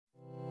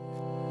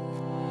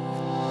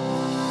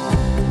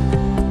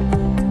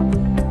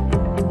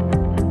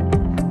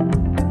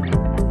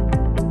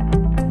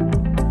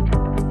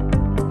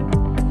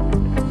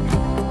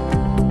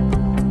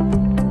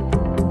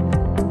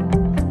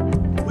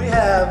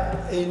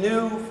a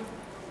new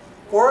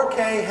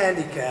 4K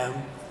Handycam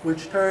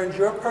which turns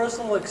your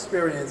personal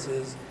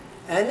experiences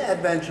and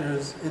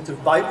adventures into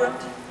vibrant,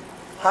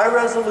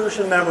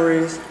 high-resolution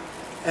memories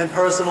and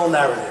personal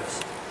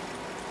narratives.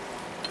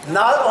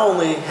 Not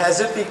only has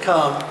it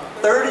become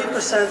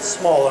 30%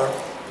 smaller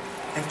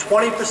and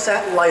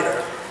 20%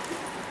 lighter,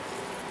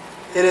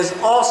 it is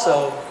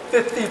also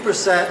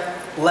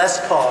 50%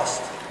 less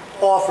cost,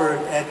 offered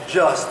at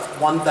just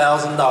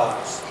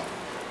 $1,000.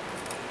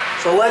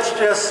 So let's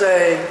just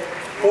say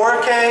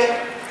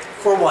 4K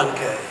for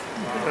 1K.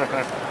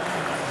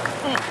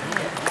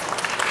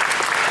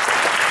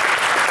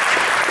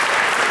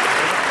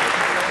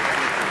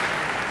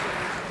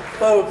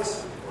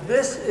 Folks,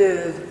 this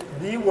is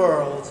the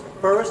world's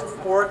first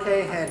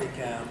 4K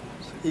Handycam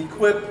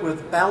equipped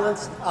with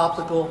balanced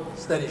optical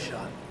steady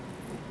shot.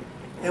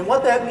 And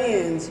what that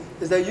means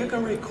is that you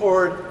can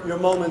record your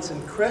moments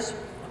in crisp,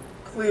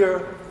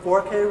 clear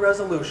 4K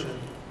resolution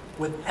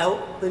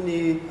without the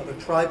need of a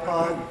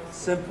tripod,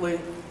 simply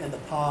in the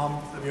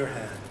palm of your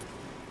hand.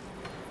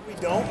 We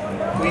don't.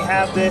 We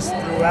have this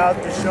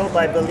throughout the show,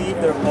 but I believe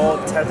they're all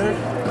tethered.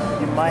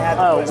 You might have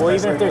to well,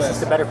 even if there's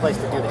just a better place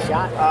to do the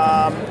shot.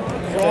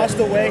 Across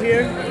the way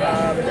here,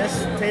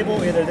 this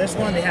table, either this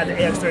one, they had the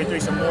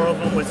AX33, some more of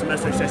them with some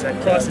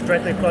S36.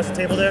 Directly across the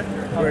table there,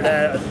 where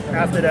that,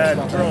 after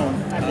that drone,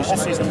 you should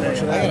see some there.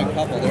 I got a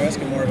couple. They're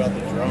asking more about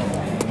the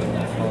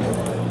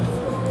drone.